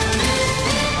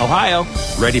Ohio,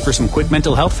 ready for some quick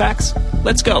mental health facts?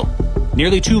 Let's go.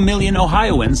 Nearly 2 million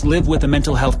Ohioans live with a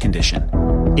mental health condition.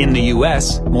 In the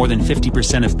U.S., more than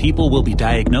 50% of people will be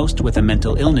diagnosed with a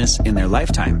mental illness in their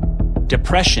lifetime.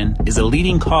 Depression is a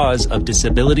leading cause of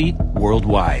disability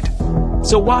worldwide.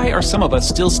 So why are some of us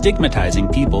still stigmatizing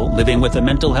people living with a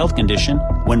mental health condition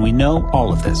when we know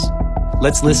all of this?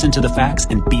 Let's listen to the facts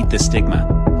and beat the stigma.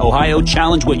 Ohio,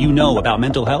 challenge what you know about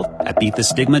mental health at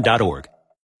beatthestigma.org.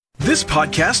 This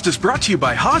podcast is brought to you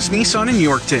by Haas Nissan in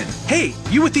Yorkton. Hey,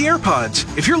 you with the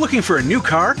AirPods. If you're looking for a new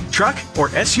car, truck, or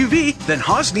SUV, then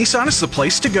Haas Nissan is the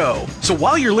place to go. So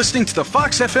while you're listening to the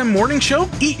Fox FM morning show,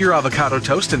 eat your avocado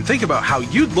toast and think about how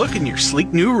you'd look in your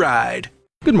sleek new ride.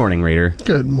 Good morning, Raider.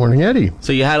 Good morning, Eddie.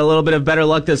 So you had a little bit of better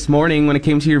luck this morning when it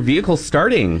came to your vehicle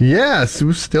starting. Yes, it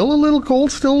was still a little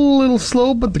cold, still a little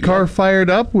slow, but the car fired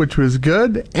up, which was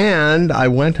good. And I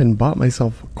went and bought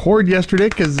myself a cord yesterday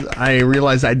because I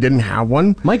realized I didn't have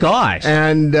one. My gosh.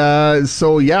 And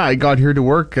I got here to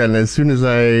work, and as soon as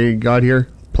I got here,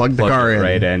 plugged the car in.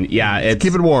 Right in. Yeah, it's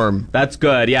keep it warm. That's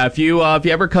good. Yeah, if you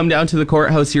ever come down to the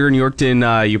courthouse here in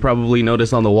Yorkton, you probably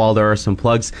notice on the wall there are some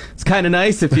plugs. It's kind of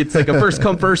nice if it's like a first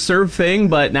come first serve thing,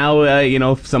 but now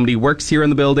if somebody works here in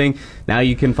the building, now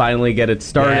you can finally get it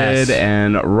started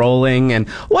and rolling. And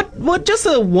what just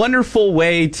a wonderful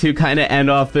way to kind of end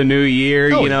off the new year.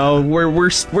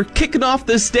 We're kicking off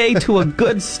this day to a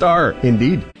good start.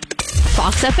 Indeed.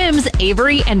 Fox FM's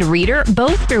Avery and Reader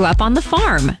both grew up on the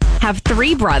farm, have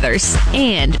 3 brothers,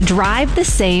 and drive the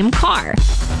same car.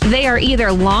 They are either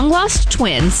long-lost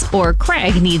twins or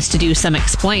Craig needs to do some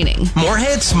explaining. More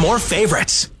hits, more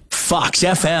favorites. Fox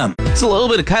FM. It's a little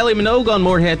bit of Kylie Minogue on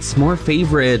More Hits, More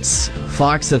Favorites.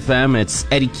 Fox FM. It's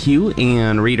Eddie Q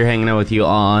and Reader hanging out with you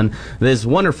on this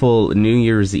wonderful New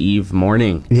Year's Eve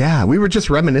morning. Yeah, we were just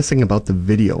reminiscing about the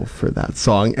video for that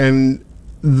song and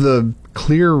the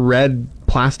clear red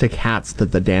plastic hats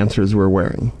that the dancers were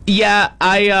wearing. Yeah,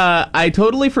 I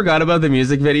totally forgot about the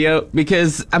music video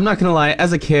because I'm not gonna lie,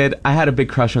 as a kid I had a big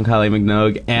crush on Kylie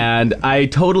Minogue and I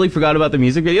totally forgot about the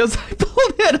music videos. I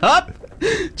pulled it up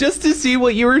just to see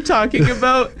what you were talking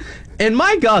about. And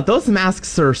my God, those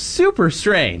masks are super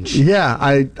strange. Yeah,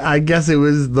 I guess it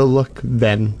was the look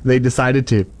then. They decided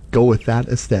to go with that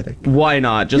aesthetic. Why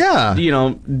not? Just,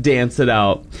 dance it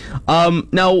out.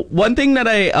 Now, one thing that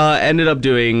I ended up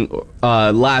doing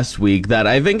last week that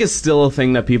I think is still a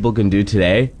thing that people can do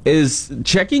today is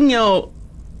checking out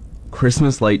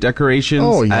Christmas light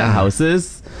decorations at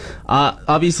houses.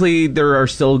 Obviously, there are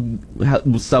still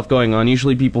stuff going on.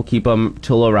 Usually people keep them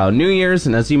till around New Year's.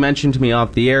 And as you mentioned to me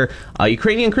off the air,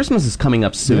 Ukrainian Christmas is coming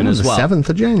up soon as well. The 7th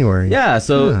of January. Yeah,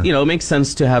 so, it makes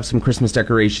sense to have some Christmas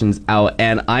decorations out.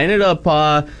 And I ended up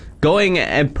going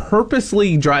and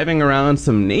purposely driving around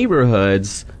some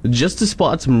neighborhoods just to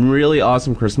spot some really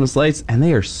awesome Christmas lights, and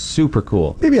they are super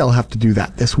cool. Maybe I'll have to do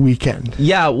that this weekend.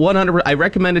 Yeah, 100%. I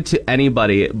recommend it to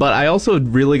anybody, but I also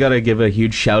really got to give a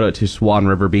huge shout out to Swan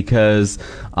River because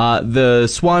the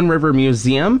Swan River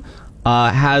Museum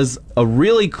has a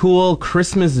really cool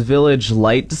Christmas Village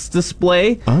lights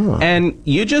display. And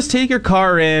you just take your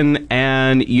car in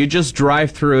and you just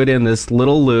drive through it in this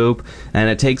little loop, and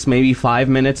it takes maybe 5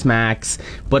 minutes max,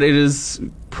 but it is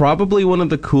probably one of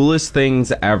the coolest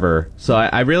things ever. So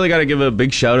I really got to give a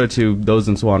big shout out to those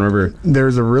in Swan River.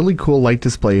 There's a really cool light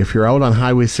display if you're out on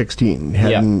Highway 16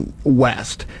 heading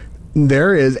west.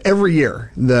 There is, every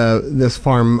year, this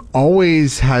farm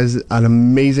always has an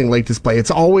amazing light display.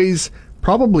 It's always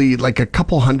probably like a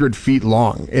couple 100 feet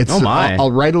long. It's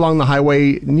right along the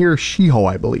highway near Shiho,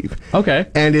 I believe. Okay.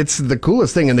 And it's the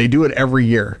coolest thing, and they do it every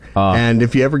year. And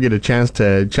if you ever get a chance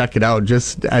to check it out,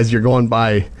 just as you're going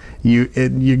by, you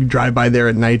drive by there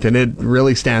at night, and it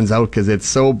really stands out because it's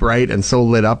so bright and so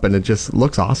lit up, and it just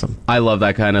looks awesome. I love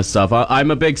that kind of stuff.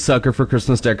 I'm a big sucker for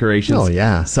Christmas decorations. Oh,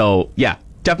 yeah. So, yeah.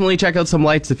 Definitely check out some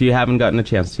lights if you haven't gotten a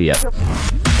chance to yet.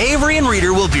 Avery and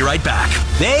Reader will be right back.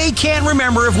 They can't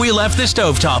remember if we left the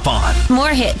stovetop on. More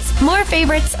hits, more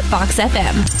favorites, Fox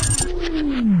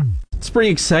FM. It's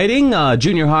pretty exciting.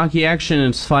 Junior hockey action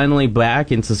is finally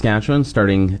back in Saskatchewan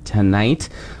starting tonight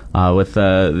with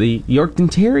the Yorkton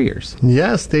Terriers.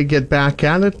 Yes, they get back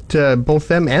at it. Both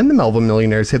them and the Melville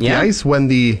Millionaires hit the ice when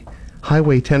the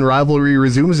Highway 10 rivalry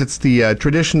resumes. It's the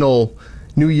traditional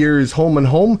New Year's home and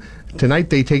home. Tonight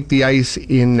they take the ice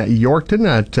in Yorkton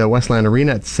at Westland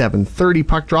Arena at 7:30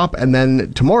 puck drop, and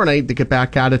then tomorrow night they get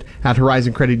back at it at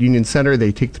Horizon Credit Union Center.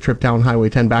 They take the trip down Highway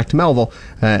 10 back to Melville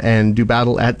and do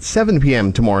battle at 7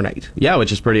 p.m. tomorrow night. Yeah,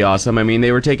 which is pretty awesome. I mean,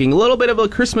 they were taking a little bit of a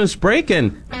Christmas break,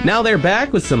 and now they're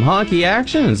back with some hockey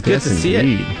action. It's good to see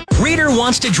it. Reader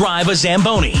wants to drive a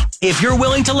Zamboni. If you're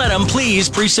willing to let him, please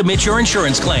pre-submit your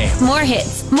insurance claim. More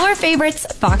hits, more favorites,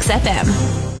 Fox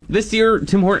FM. This year,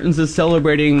 Tim Hortons is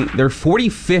celebrating their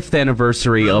 45th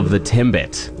anniversary of the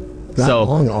Timbit. That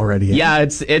long already. Yeah,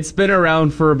 it's been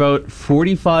around for about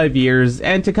 45 years,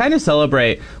 and to kind of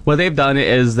celebrate, what they've done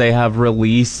is they have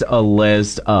released a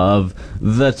list of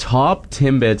the top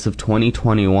Timbits of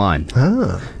 2021.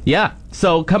 Yeah,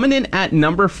 so coming in at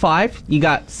number 5, you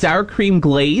got sour cream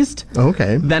glazed.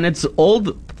 Okay. Then it's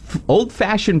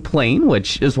old-fashioned plain,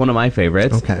 which is one of my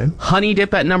favorites. Okay. Honey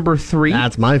dip at number 3.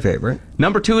 That's my favorite.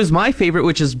 Number 2 is my favorite,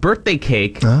 which is birthday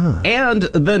cake. And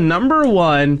the number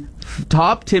 1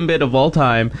 top Timbit of all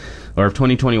time, or of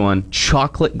 2021,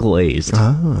 chocolate glazed.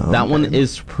 That one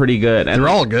is pretty good. And they're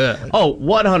all good. Oh,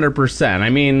 100%. I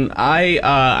mean,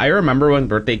 I remember when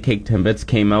birthday cake Timbits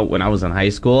came out when I was in high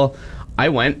school. I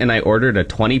went and I ordered a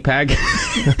 20-pack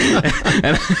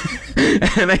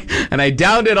and I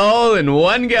downed it all in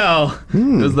one go.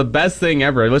 It was the best thing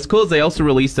ever. What's cool is they also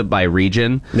released it by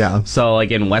region. Yeah. So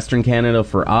like in Western Canada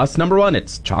for us, number 1,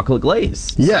 it's chocolate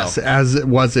glaze. Yes, so. as it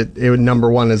was number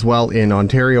 1 as well in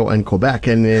Ontario and Quebec.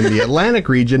 And in the Atlantic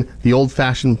region, the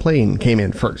old-fashioned plain came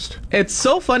in first. It's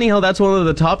so funny how that's one of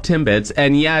the top Timbits,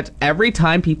 and yet every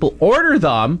time people order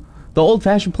them, the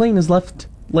old-fashioned plain is left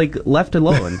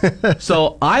alone.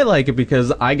 So I like it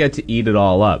because I get to eat it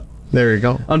all up. There you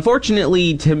go.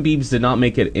 Unfortunately, Tim Biebs did not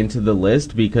make it into the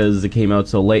list because it came out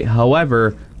so late.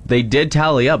 However, they did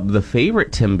tally up the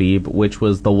favorite Tim Bieb, which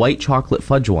was the white chocolate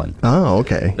fudge one. Oh,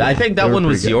 okay. I think that one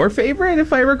was your favorite,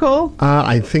 if I recall.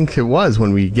 I think it was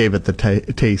when we gave it the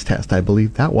taste test. I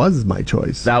believe that was my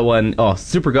choice. That one,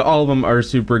 super good. All of them are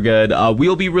super good.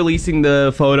 We'll be releasing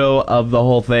the photo of the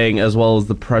whole thing as well as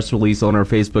the press release on our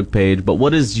Facebook page. But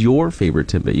what is your favorite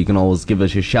Timbit? You can always give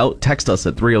us a shout. Text us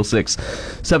at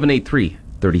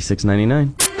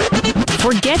 306-783-3699.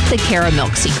 Forget the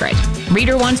caramel secret.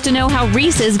 Reader wants to know how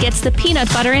Reese's gets the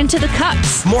peanut butter into the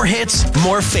cups. More hits,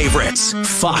 more favorites.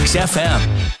 Fox FM.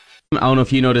 I don't know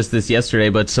if you noticed this yesterday,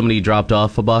 but somebody dropped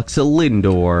off a box of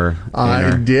Lindor.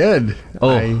 I did. Oh.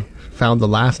 I found the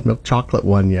last milk chocolate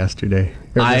one yesterday.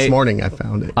 This morning I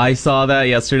found it. I saw that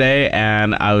yesterday,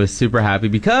 and I was super happy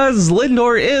because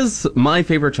Lindor is my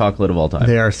favorite chocolate of all time.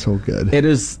 They are so good. It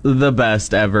is the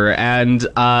best ever. And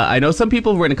I know some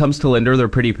people, when it comes to Lindor, they're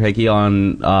pretty picky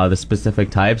on the specific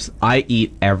types. I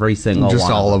eat every single one.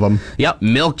 Just all of them. Yep.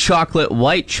 Milk chocolate,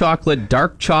 white chocolate,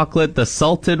 dark chocolate, the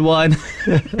salted one.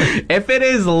 If it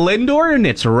is Lindor and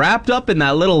it's wrapped up in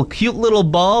that little cute little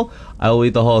ball, I'll eat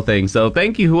the whole thing. So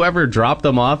thank you, whoever dropped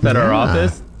them off at our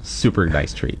office. Super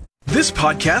nice treat. This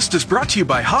podcast is brought to you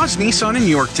by Haas Nissan in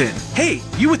Yorkton. Hey,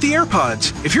 you with the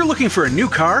AirPods. If you're looking for a new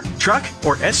car, truck,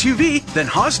 or SUV, then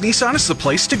Haas Nissan is the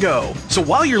place to go. So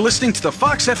while you're listening to the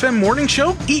Fox FM morning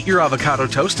show, eat your avocado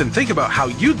toast and think about how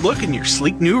you'd look in your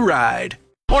sleek new ride.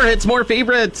 More hits, more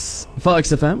favorites. Fox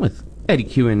FM with Eddie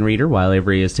Q and Reader while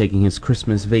Avery is taking his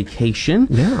Christmas vacation.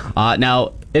 Yeah.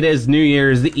 Now, it is New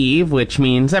Year's Eve, which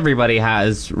means everybody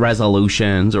has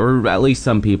resolutions, or at least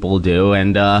some people do.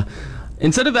 And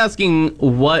instead of asking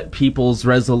what people's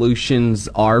resolutions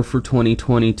are for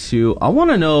 2022, I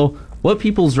want to know what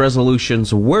people's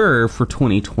resolutions were for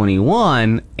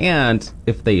 2021 and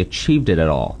if they achieved it at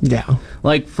all. Yeah.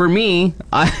 Like, for me,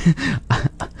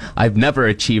 I've never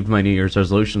achieved my New Year's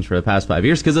resolutions for the past 5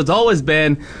 years because it's always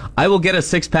been, I will get a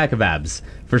 6-pack of abs.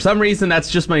 For some reason, that's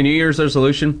just my New Year's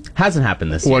resolution. Hasn't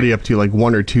happened this year. What are you up to, like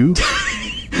 1 or 2?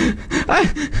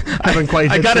 Haven't quite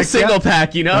hit I got a 6 single yet?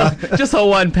 pack, just a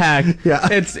 1-pack. Yeah.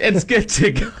 It's good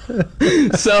to go.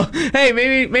 So hey,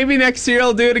 maybe next year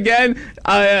I'll do it again.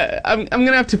 I'm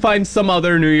gonna have to find some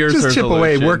other New Year's Just resolution. chip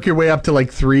away, work your way up to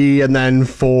like 3 and then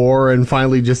 4, and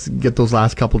finally just get those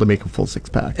last couple to make a full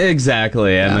 6-pack.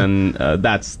 Exactly, and then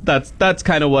that's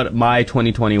kind of what my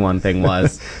 2021 thing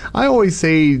was. I always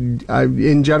say,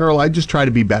 in general, I just try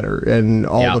to be better in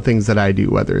all the things that I do,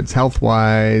 whether it's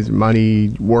health-wise, money,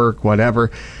 work,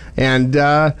 whatever. And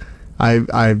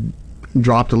I've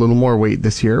dropped a little more weight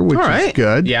this year, which is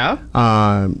good. Yeah.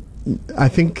 I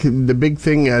think the big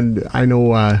thing, and I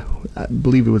know, I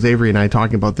believe it was Avery and I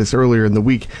talking about this earlier in the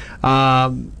week. I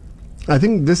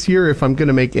think this year, if I'm going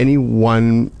to make any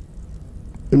one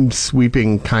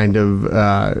sweeping kind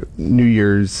of New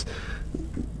Year's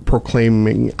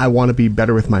proclaiming, I want to be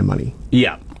better with my money.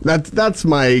 Yeah. That's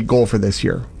my goal for this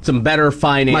year. Some better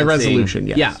financing. My resolution,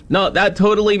 yes. Yeah. No, that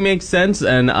totally makes sense,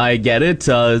 and I get it.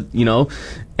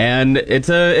 And it's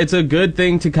a good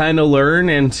thing to kind of learn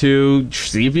and to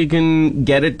see if you can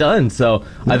get it done. So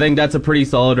I think that's a pretty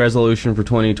solid resolution for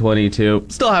 2022.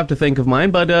 Still have to think of mine,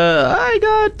 but I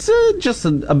got just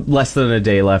less than a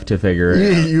day left to figure it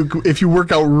out. If you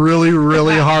work out really,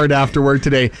 really hard after work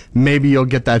today, maybe you'll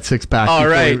get that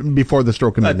six-pack before the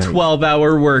stroke of midnight. A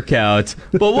 12-hour workout.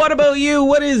 But what about you?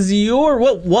 What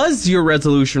was your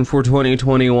resolution for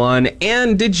 2021,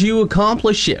 and did you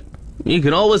accomplish it? You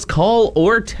can always call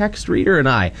or text Reader and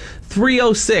I,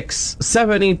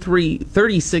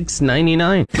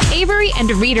 306-783-3699. Avery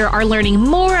and Reader are learning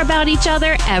more about each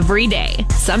other every day.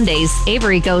 Some days,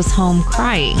 Avery goes home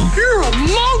crying. You're a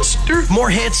monster.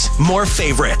 More hits, more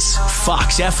favorites.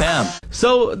 Fox FM.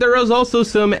 So there was also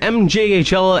some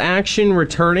MJHL action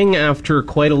returning after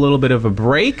quite a little bit of a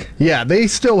break. Yeah, they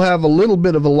still have a little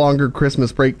bit of a longer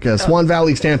Christmas break. Swan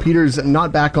Valley Stampeders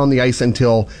not back on the ice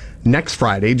until next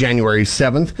Friday, January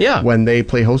 7th, when they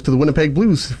play host to the Winnipeg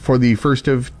Blues for the first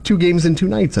of 2 games and 2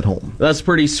 nights at home. That's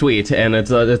pretty sweet, and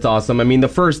it's awesome. I mean, the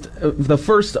first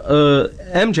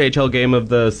MJHL game of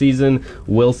the season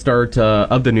will start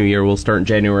of the new year will start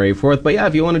January 4th. But yeah,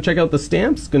 if you want to check out the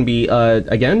Stamps, it's going to be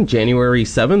again January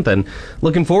 7th, and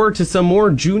looking forward to some more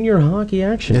junior hockey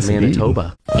action in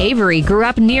Manitoba. Avery grew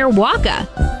up near Waka,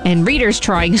 and Reader's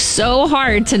trying so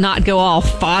hard to not go all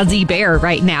Fozzie Bear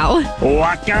right now.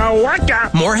 Waka waka.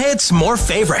 More hits, more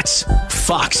favorites.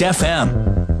 Fox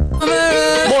FM.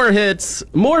 More hits,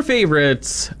 more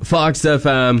favorites, Fox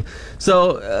FM.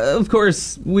 So, of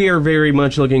course, we are very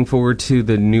much looking forward to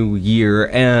the new year,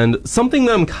 and something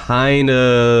that I'm kind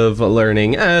of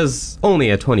learning as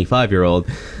only a 25-year-old,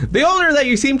 the older that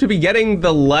you seem to be getting,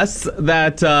 the less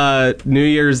that New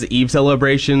Year's Eve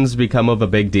celebrations become of a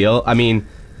big deal. I mean,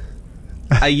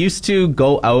 I used to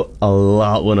go out a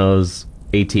lot when I was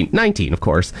 19, of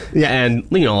course. Yeah. And,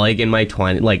 like in my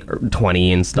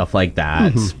 20 and stuff like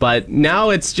that. Mm-hmm. But now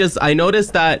it's just, I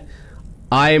noticed that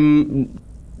I'm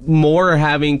more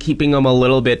keeping them a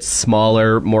little bit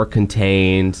smaller, more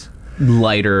contained,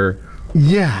 lighter.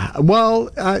 Yeah, well,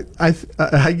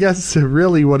 I guess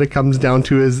really what it comes down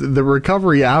to is the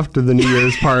recovery after the New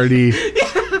Year's party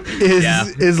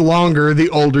is longer the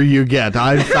older you get.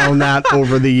 I've found that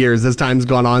over the years as time's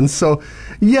gone on. So,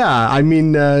 yeah, I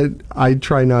mean, I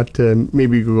try not to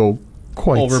maybe go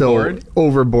quite so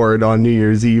overboard on New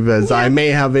Year's Eve as I may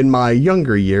have in my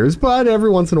younger years, but every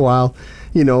once in a while,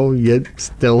 you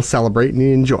still celebrate and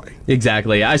you enjoy.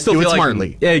 Exactly. I still do feel it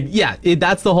smartly.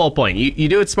 That's the whole point. You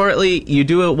do it smartly, you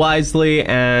do it wisely,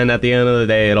 and at the end of the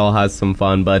day, it all has some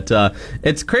fun. But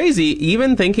it's crazy,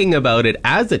 even thinking about it,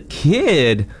 as a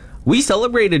kid, we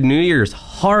celebrated New Year's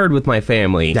hard with my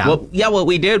family. Yeah. What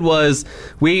we did was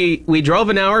we drove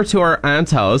an hour to our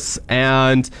aunt's house,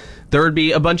 and there would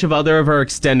be a bunch of our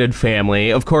extended family.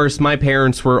 Of course, my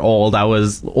parents were old. I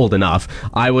was old enough.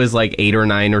 I was like 8 or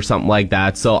 9 or something like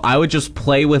that. So I would just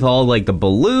play with all like the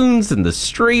balloons and the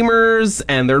streamers,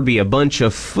 and there'd be a bunch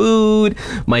of food.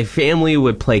 My family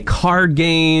would play card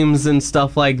games and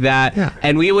stuff like that. Yeah.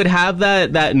 And we would have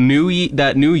that New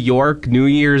York New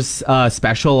Year's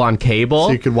special on cable.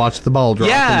 So you could watch the ball drop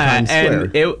in Times Square.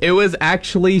 And it was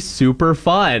actually super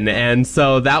fun. And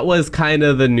so that was kind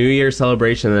of the New Year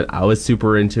celebration that I was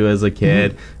super into as a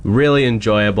kid. Mm-hmm. Really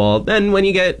enjoyable. Then when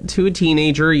you get to a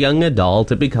teenager, young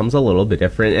adult, it becomes a little bit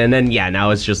different. And then,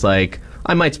 now it's just like,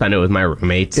 I might spend it with my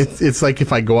roommates. It's like,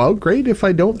 if I go out, great. If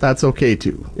I don't, that's okay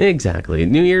too. Exactly.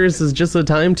 New Year's is just a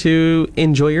time to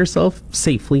enjoy yourself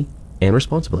safely and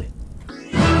responsibly.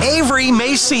 Avery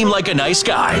may seem like a nice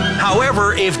guy.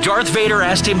 However, if Darth Vader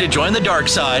asked him to join the dark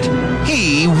side,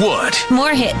 he would.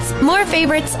 More hits, more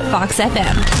favorites, Fox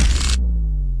FM.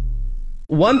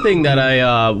 One thing that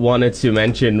I wanted to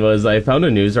mention was I found a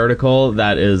news article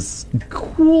that is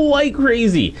quite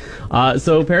crazy.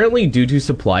 So apparently, due to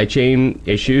supply chain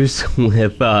issues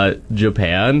with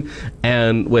Japan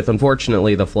and with,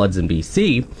 unfortunately, the floods in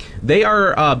BC,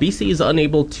 BC is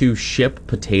unable to ship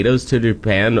potatoes to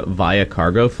Japan via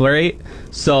cargo freight.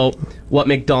 So what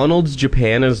McDonald's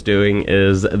Japan is doing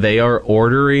is they are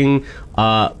ordering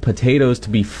potatoes to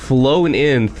be flown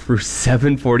in through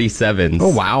 747s.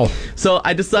 Oh, wow. So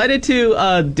I decided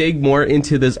to dig more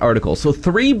into this article. So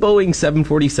 3 Boeing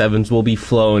 747s will be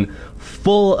flown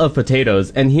full of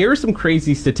potatoes. And here are some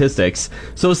crazy statistics.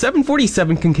 So a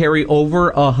 747 can carry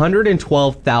over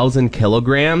 112,000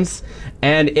 kilograms.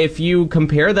 And if you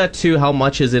compare that to how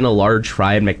much is in a large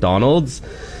fry at McDonald's,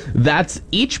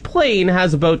 each plane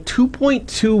has about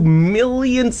 2.2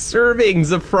 million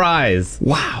servings of fries.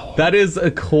 Wow. That is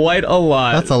quite a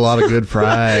lot. That's a lot of good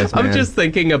fries, man. I'm just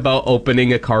thinking about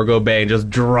opening a cargo bay and just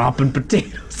dropping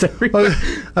potatoes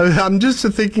I'm just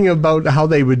thinking about how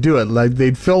they would do it. Like,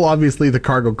 they'd fill, obviously, the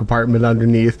cargo compartment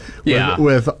underneath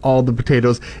with all the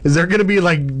potatoes. Is there going to be,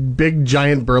 like, big,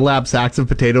 giant burlap sacks of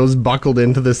potatoes buckled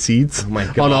into the seats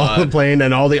on all the plane,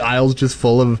 and all the aisles just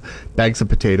full of bags of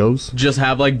potatoes? Just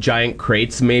have, like, giant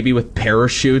crates maybe with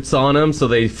parachutes on them so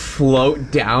they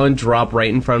float down, drop right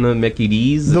in front of the Mickey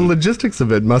D's. The logistics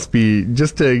of it must be,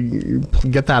 just to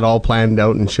get that all planned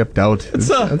out and shipped out,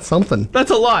 that's something.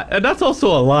 That's a lot. And that's also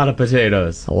a lot of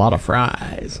potatoes. A lot of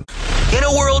fries. In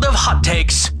a world of hot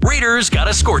takes, Reader's got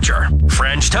a scorcher.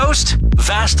 French toast,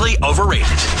 vastly overrated.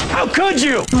 How could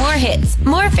you? More hits,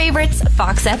 more favorites,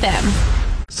 Fox FM.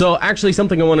 So actually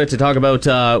something I wanted to talk about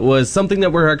was something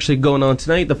that we're actually going on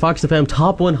tonight, the Fox FM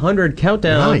Top 100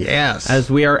 Countdown. Oh, yes.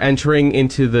 As we are entering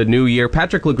into the new year.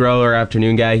 Patrick LeGros, our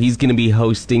afternoon guy, he's going to be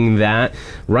hosting that,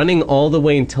 running all the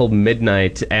way until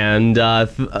midnight. And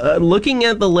looking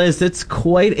at the list, it's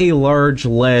quite a large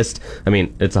list. I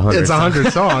mean, it's 100 It's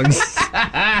 100 songs.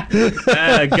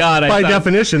 God, By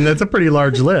definition, that's a pretty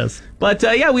large list. But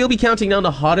yeah, we'll be counting down the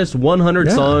hottest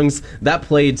 100 songs that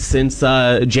played since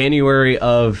January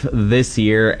of this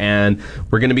year, and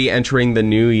we're going to be entering the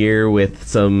new year with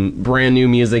some brand new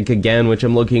music again, which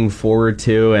I'm looking forward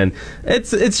to, and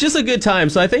it's just a good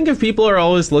time. So I think if people are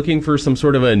always looking for some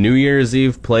sort of a New Year's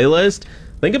Eve playlist,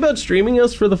 think about streaming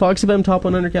us for the Fox FM Top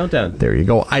 100 Countdown. There you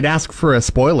go. I'd ask for a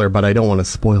spoiler, but I don't want to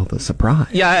spoil the surprise.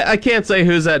 Yeah, I can't say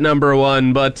who's at number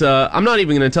one, but I'm not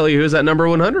even going to tell you who's at number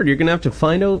 100. You're going to have to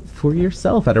find out for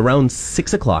yourself at around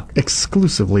 6 o'clock.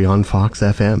 Exclusively on Fox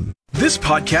FM. This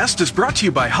podcast is brought to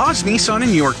you by Haas Nissan in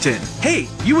Yorkton. Hey,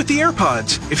 you with the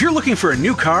AirPods. If you're looking for a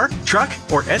new car, truck,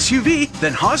 or SUV,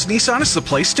 then Haas Nissan is the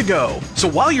place to go. So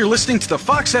while you're listening to the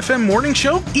Fox FM morning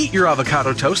show, eat your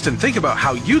avocado toast and think about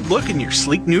how you'd look in your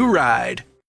sleek new ride.